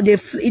part that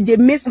they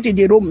make something,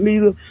 they rob,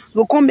 you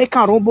come make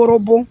a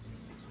robo.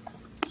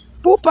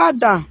 Put part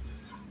down.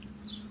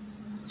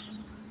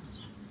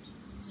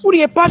 What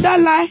is a part that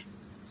lie?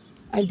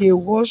 And they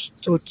wash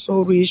to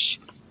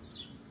reach.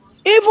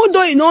 Even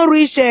though you don't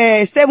reach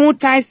 7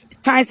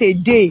 times a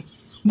day,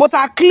 but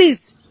at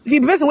least if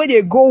you best way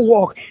they go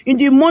work in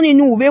the morning,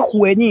 you wake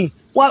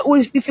well,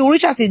 if you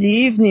reach us in the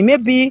evening,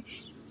 maybe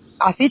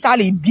as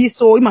Italy be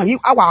so you might give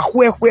our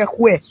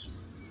where.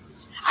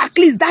 At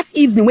least that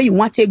evening when you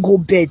want to go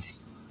bed,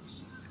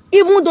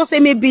 even though say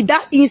maybe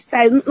that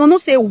inside, no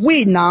say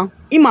wait now,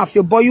 if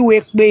your boy you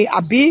wake me, I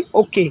be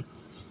okay.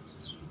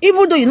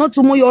 Even though you know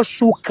tomorrow your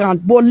shoe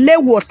can't, but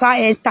let water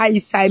enter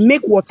inside,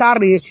 make water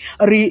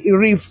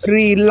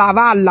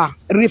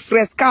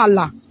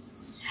refrescala.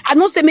 I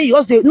don't say me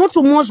yours not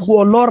too much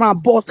go Laura,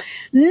 but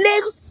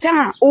let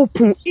time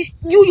open.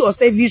 You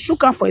yourself, you should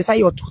come for inside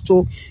your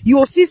toto.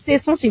 You see say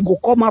something go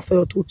come out for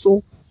your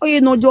toto. Oh, you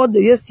know just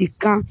the yes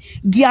can.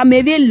 Gia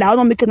maybe loud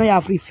not make no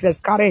have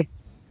refrescare.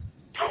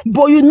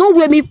 But you know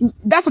where me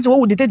that's what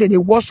we did they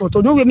wash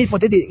toto. No where me for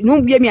the you know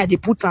where me I they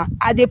put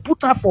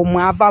her for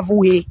my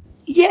vavu.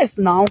 Yes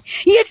now.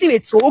 Yes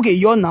it's okay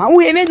you now.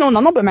 We have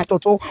no be my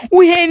toto.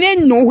 We have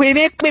no we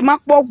have pay my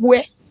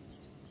where.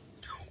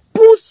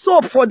 Put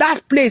soap for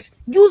that place.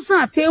 Use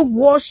that to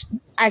wash.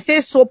 I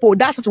say soap, oh,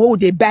 that's what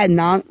they buy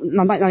now.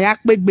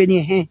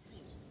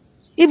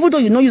 Even though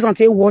you know use that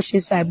to wash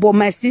inside, but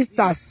my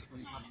sisters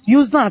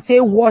use that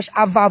to wash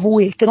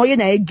avavue. Can you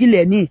na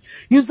egileni?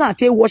 Use that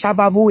to wash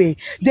avavue.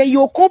 Then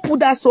you can put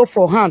that soap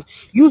for hand.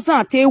 Use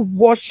that to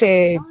wash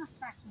the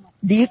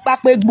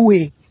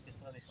ikpakpegbuhe.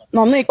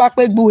 No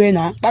ikpakpegbuhe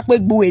na.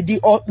 Ikpakpegbuhe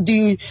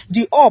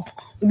the up.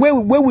 Where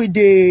with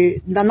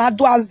the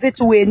nanado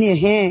azetuwe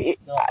ni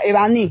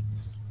ebani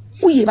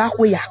uye ba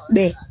kwe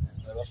yakbe.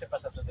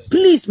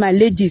 Please my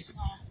ladies,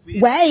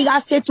 why you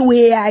say to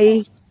we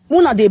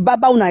una de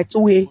baba una to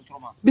we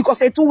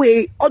because it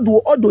way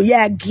odo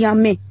ya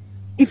giame.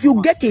 If you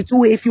get it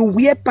way, if you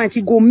wear pants,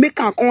 you go make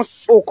and con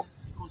soak.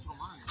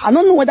 I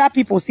don't know whether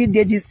people see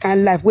this kind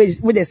of life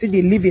where they say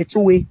they live a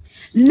two-way.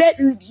 Let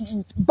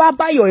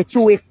baba your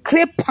two-way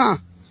crepe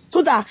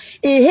so that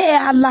a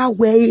hair ala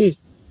way.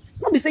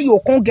 Not be say you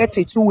can't get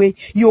it two-way,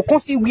 you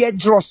can't see weird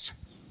dross.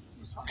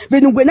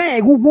 When you go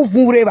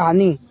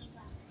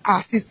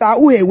sister,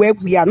 where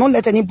we are, not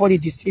let anybody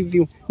deceive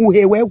you.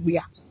 Where we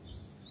are.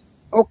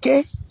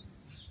 Okay?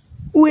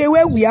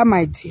 Where we are,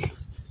 my dear.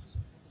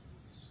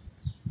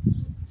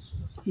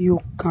 You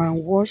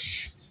can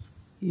wash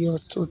your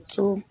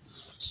toto.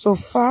 So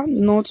far,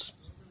 not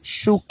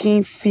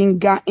shaking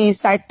finger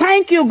inside.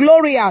 Thank you,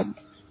 Gloria.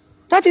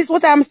 That is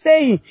what I'm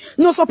saying.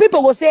 No, so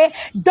people will say,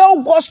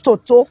 don't wash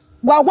toto.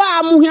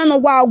 Why am here no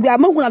why we are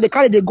moving at the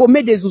car they go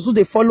make the zuzu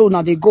they follow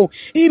now they go.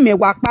 He may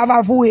walk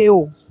pava vue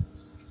o.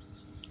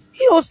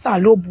 He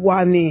also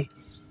buane.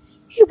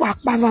 He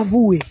walk pava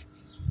vue.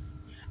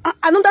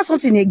 Another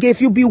something again. If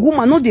you be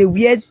woman, no they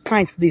wear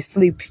pants they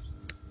sleep.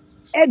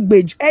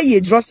 Egg ye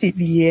dress it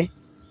here.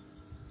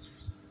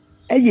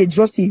 Ye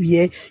dress it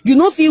here. You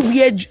know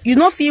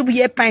feel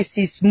wear pants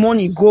this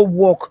morning go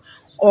work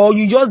or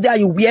you just there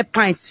you wear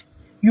pants.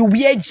 You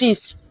wear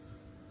jeans.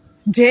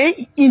 Then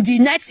in the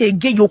night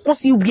again, you can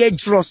see wear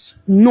dress.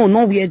 No,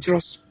 not wear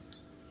dress.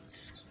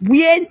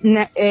 Wear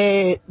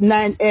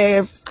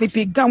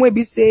sleeping gown where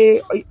we say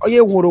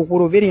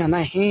woro very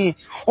nice.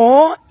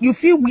 Or you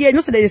feel weird. No,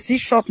 so they see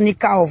short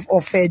knicker of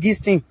this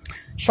thing,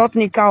 short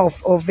knicker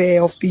of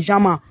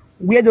pyjama.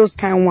 Wear those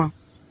kind one.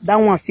 That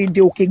one see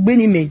they okay.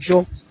 Benny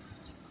major.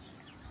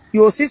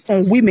 You see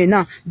some women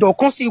now. They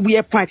can't see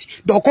wear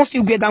pants. They can't see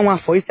wear that one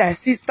for his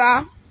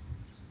sister.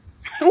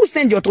 Who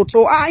send your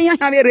toto? I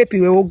have a rape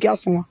you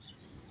gas one.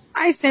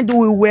 I send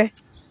you where.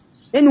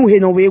 Anyway,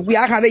 no way. We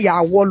are having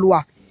ya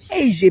wallua.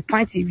 Hey, je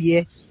pint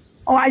here.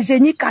 Or a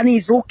jenica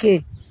is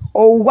okay.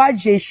 Or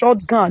what a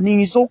shotgun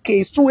is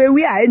okay. So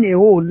we are in a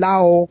hole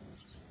lao.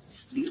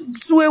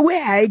 So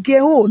where I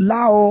get hole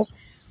lao.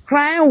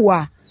 Crying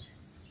wa.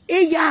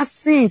 Hey, ya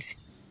saint.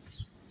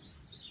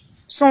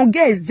 Some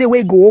girls they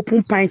way go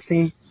open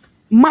pinting.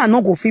 Man,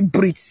 no go fit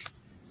breathe.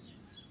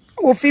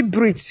 Go fit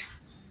breathe.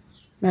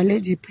 My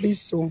lady,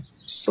 please, so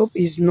soap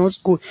is not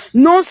good.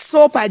 No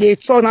soap at the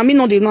talk. I mean,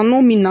 no, they no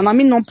mean, I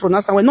mean, no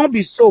pronounce. I will not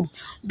be soap.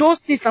 Those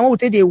things, I will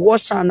take the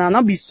wash and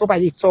not be soap at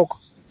the talk.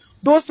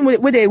 Those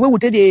where they will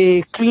take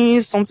the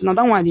clean something. I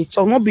don't want the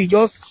talk. Not be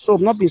just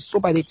soap. Not be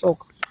soap at the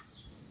talk.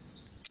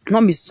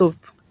 Not be soap.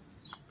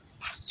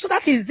 So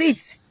that is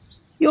it.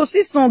 You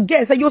see some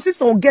girls. They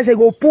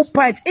go put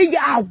pint. Hey,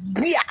 yeah,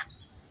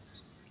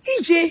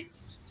 EJ,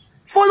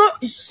 follow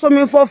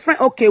some for friend.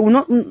 Okay, we're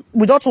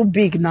not too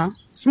big now.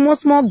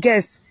 Small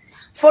girls.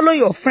 Follow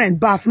your friend,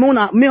 bath.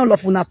 Me all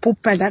of una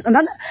put pen. And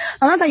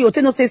another you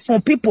tell no say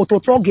some people to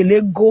talk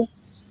go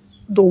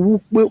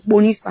do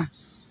bonisa.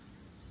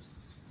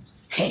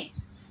 Hey.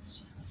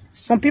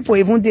 Some people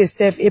even they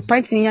self a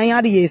pint in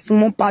yanyari a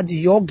small party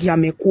yogi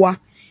amekwa.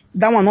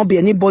 That one not be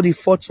anybody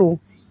photo.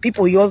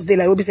 People use they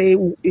like we say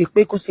a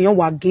quick kusin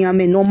wa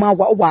giame normal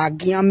wa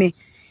giame.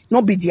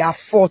 Not be their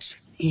fault.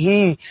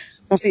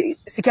 Non si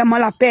chiama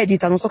la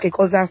perdita, non so che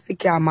cosa si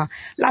chiama.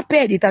 La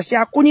perdita, se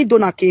alcuni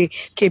dona che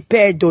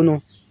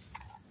perdono.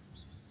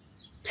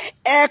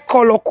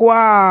 Eccolo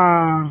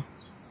qua.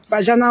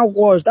 Vaginal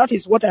wash, that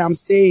is what I am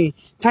saying.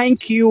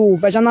 Thank you.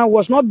 Vaginal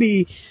wash, not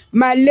be,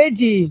 my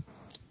lady,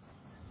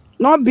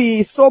 not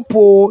be soap,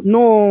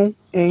 no.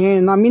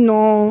 Na me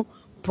no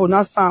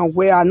pronounce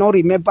where I not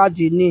remember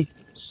the name.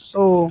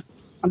 So,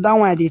 and that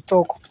one they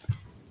talk.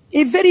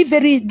 A very,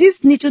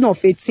 this nature of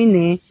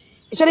 18,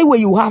 especially when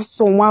you have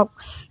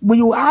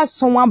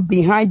someone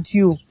behind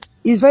you,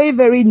 it's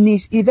very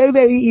neat. It's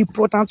very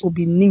important to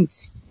be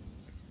neat.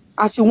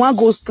 As you want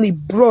go sleep,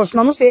 brush.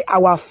 Now, no say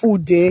our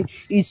food there,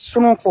 it's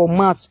strong for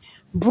mouth.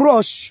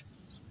 Brush.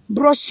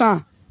 Brush.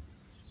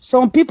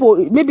 Some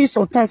people, maybe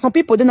sometimes, some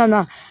people,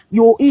 then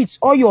you eat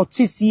all your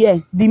teeth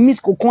here. The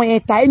meat could come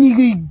enter.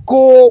 Any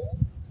go.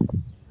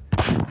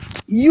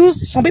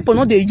 Use, some people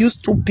know they use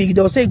toothpick.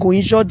 They'll say go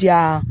injure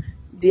their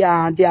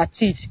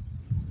teeth.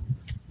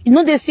 You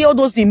know, they say all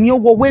those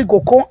immune way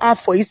go come out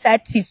for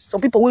inside teeth. Some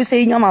people will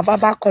say,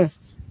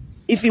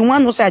 if you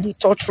want to say the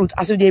thought truth,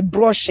 as if they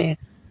brush,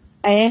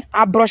 I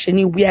brush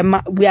anywhere,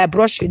 we are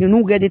brushing, you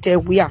know, get it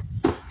everywhere.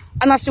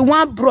 And as you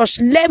want brush,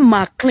 let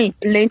my clean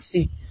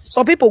plenty.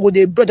 Some people go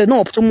they brush, they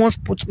not too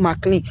much put my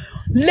clean.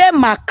 Let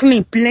my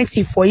clean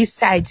plenty for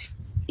inside.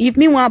 If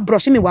me want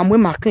brush, me want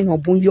my clean or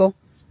bunyo.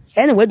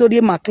 Anyway, do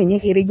they my clean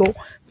here you go.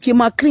 Ki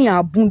my clean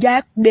or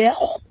bunyo there.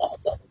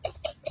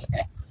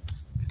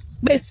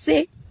 But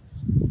say,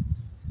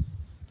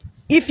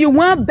 if you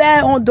want buy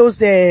all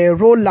those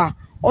roller,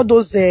 all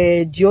those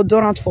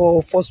deodorant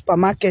for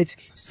supermarket,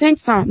 send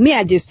some. Me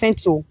I just send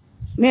to.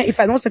 Me if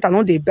I don't send, I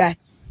don't they buy.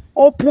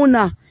 Open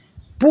now.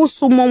 Put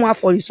someone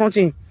for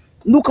something.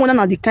 Look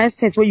on the kind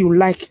scent where you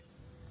like.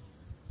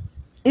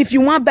 If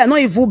you want buy, not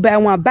even buy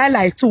one, buy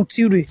like 2,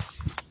 3.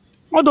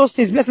 All those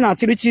things, blessing at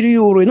 3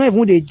 euro. Not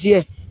even the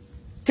dear.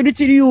 3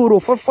 euro,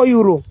 4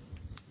 euro.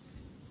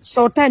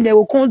 Sometimes they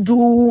will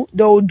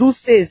do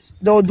sales,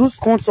 they will do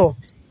contour.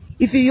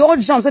 If you all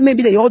jump, so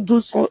maybe they all do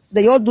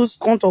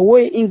contour.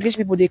 Where English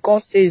people they call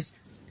sales.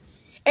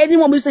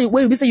 Anyone will say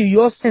where you say you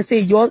just say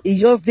you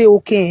just they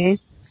okay,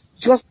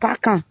 just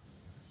pack on.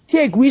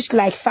 Take which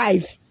like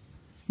 5.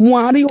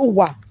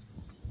 Muariowa.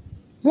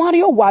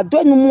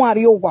 Don't know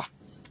Muariowa.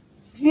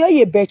 Fear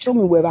ye bedroom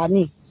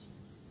webani.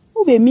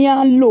 Who me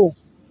and low.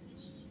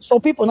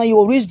 Some people now you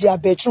will reach their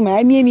bedroom.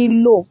 I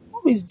mean low.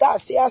 Who is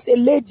that? Say as a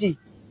lady.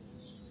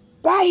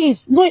 Buy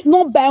it. No,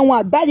 not buy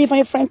one. Buy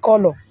different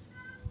color.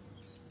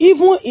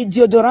 Even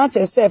deodorant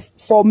itself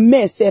for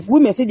men self,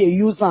 women say they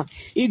use them.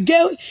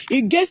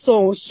 It get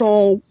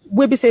some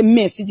we be say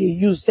men say they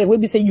use self. We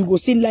be say you go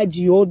see like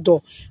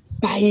deodor.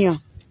 Buy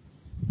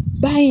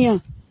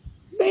it.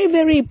 Very,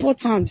 very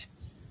important.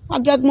 I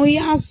got my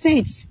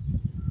sense.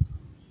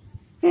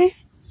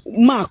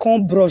 Mark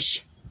on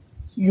brush.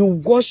 You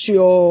wash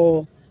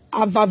your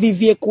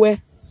avavivekwe.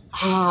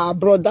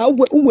 Brother,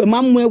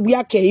 we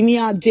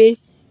are a day.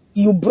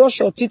 You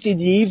brush your teeth in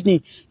the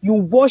evening. You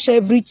wash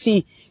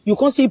everything. You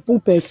can't see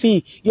put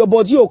perfume. Your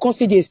body you can't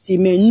see the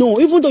cement. No,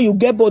 even though you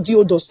get body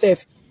odor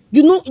self,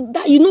 you know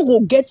that you know go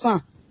get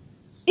some.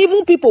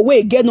 Even people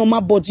where get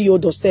normal body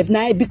odor self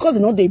now because they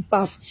know they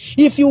bath.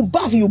 If you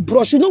bath, you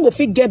brush, you don't go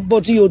fit get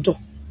body odor.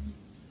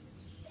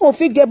 Oh,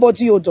 fit get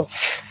body odor.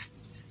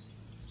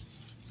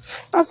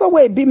 That's how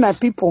way be my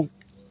people.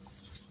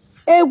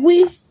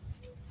 We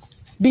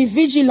be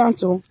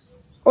vigilant.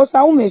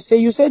 Also, may say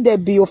you say there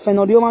be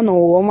ofenorioma no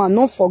woman.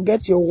 Don't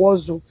forget your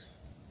words.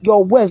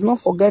 Your words, not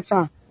forget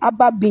her.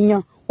 Abba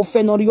binya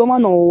ofenorioma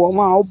no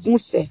woman.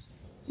 Obunse.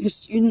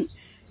 You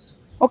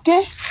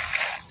okay?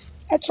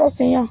 I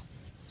trust in you.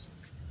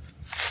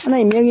 And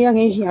I'm hearing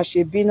here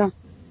Shebina.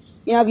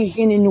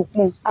 Hearing in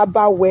Nukmo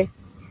about where.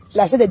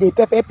 Like I said that they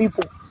pepper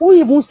people. Who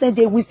even said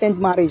they will send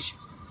marriage?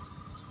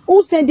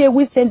 Who said they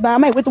will send marriage? I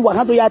might wait to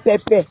handle your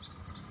pepper.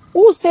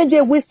 Who said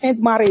they will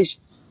send marriage?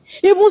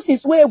 Even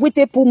since we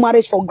take pull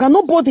marriage for granted,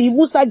 nobody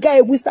even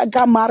saga we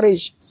saga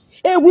marriage.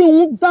 We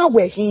won't down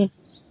with him.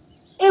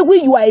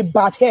 You are a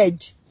bad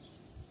head.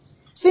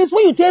 Since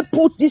when you take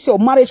put this your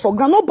marriage for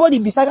granted, nobody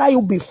be saga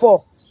you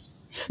before.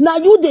 Now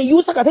you they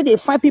use saga they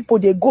find people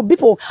they go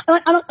people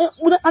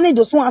and they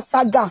just want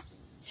saga.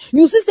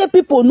 You see say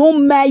people no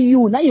marry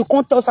you now you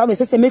can't tell something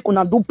say make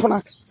una do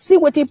prank. See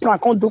what he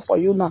prank can't do for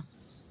you now.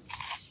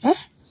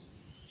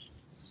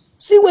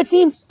 See what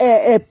him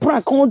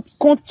prank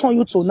can't turn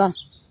you to now.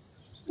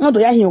 Not do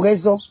you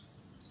reason.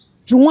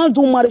 You want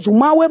to do marriage, you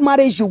want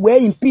marriage you were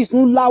in peace,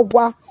 no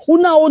lawa.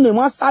 Una one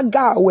man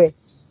saga we.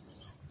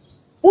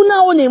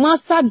 Una one man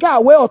saga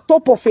we on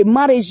top of a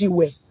marriage you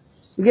were.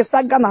 You get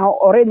saga na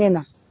already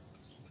na.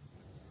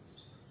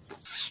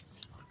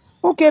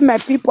 Okay, my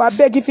people, I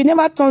beg if you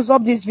never thumbs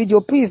up this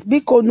video, please,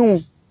 because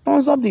no,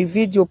 thumbs up the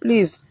video,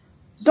 please.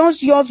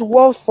 Don't use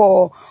words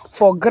for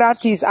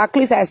gratis. At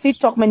least I see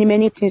talk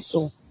many things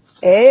so.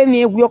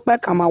 Me work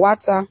back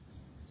kamawata.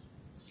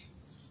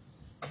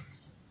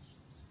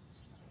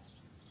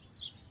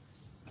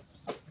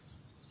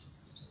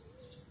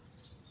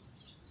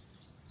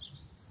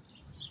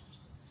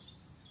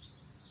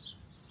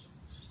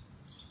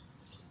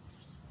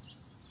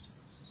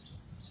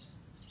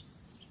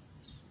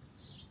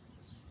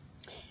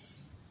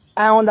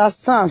 I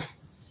understand.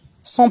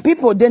 Some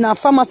people then a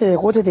pharmacy they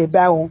go to the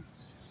buy.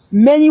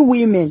 Many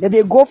women that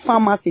they go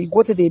pharmacy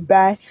go to the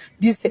buy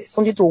this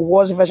something to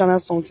wash vaginal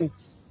something.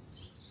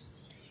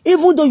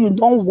 Even though you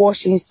don't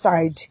wash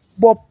inside,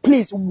 but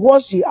please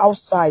wash the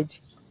outside.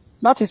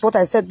 That is what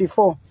I said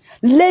before.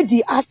 Let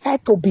the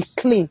outside to be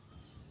clean.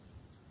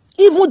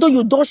 Even though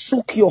you don't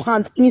shook your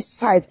hand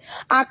inside,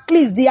 at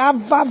least the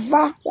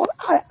avava. What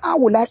how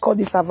would I call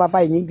this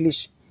avava in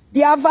English?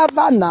 The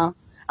avava now.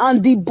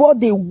 and the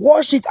body,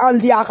 wash it,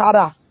 and the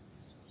akara.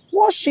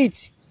 Wash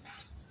it.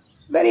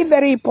 Very,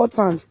 very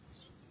important.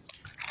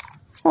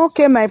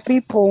 Okay, my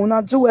people,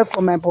 now do well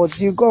for my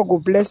body. God go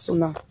bless you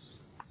now.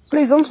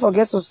 Please don't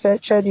forget to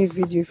share the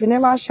video. If you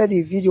never share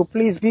the video,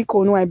 please,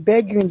 Biko, I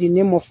beg you in the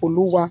name of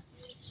Oluwa.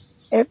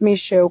 Help me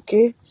share,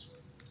 okay?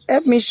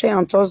 Help me share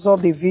and thumbs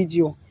up the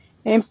video.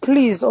 And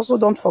please, also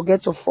don't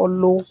forget to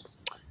follow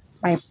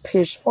my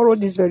page. Follow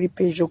this very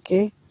page,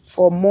 okay?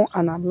 For more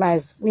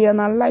analyze. We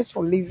analyze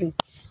for living.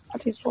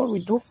 That is what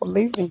we do for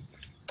living.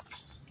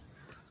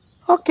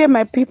 Okay,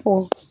 my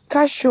people.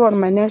 Catch you on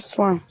my next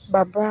one.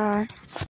 Bye-bye.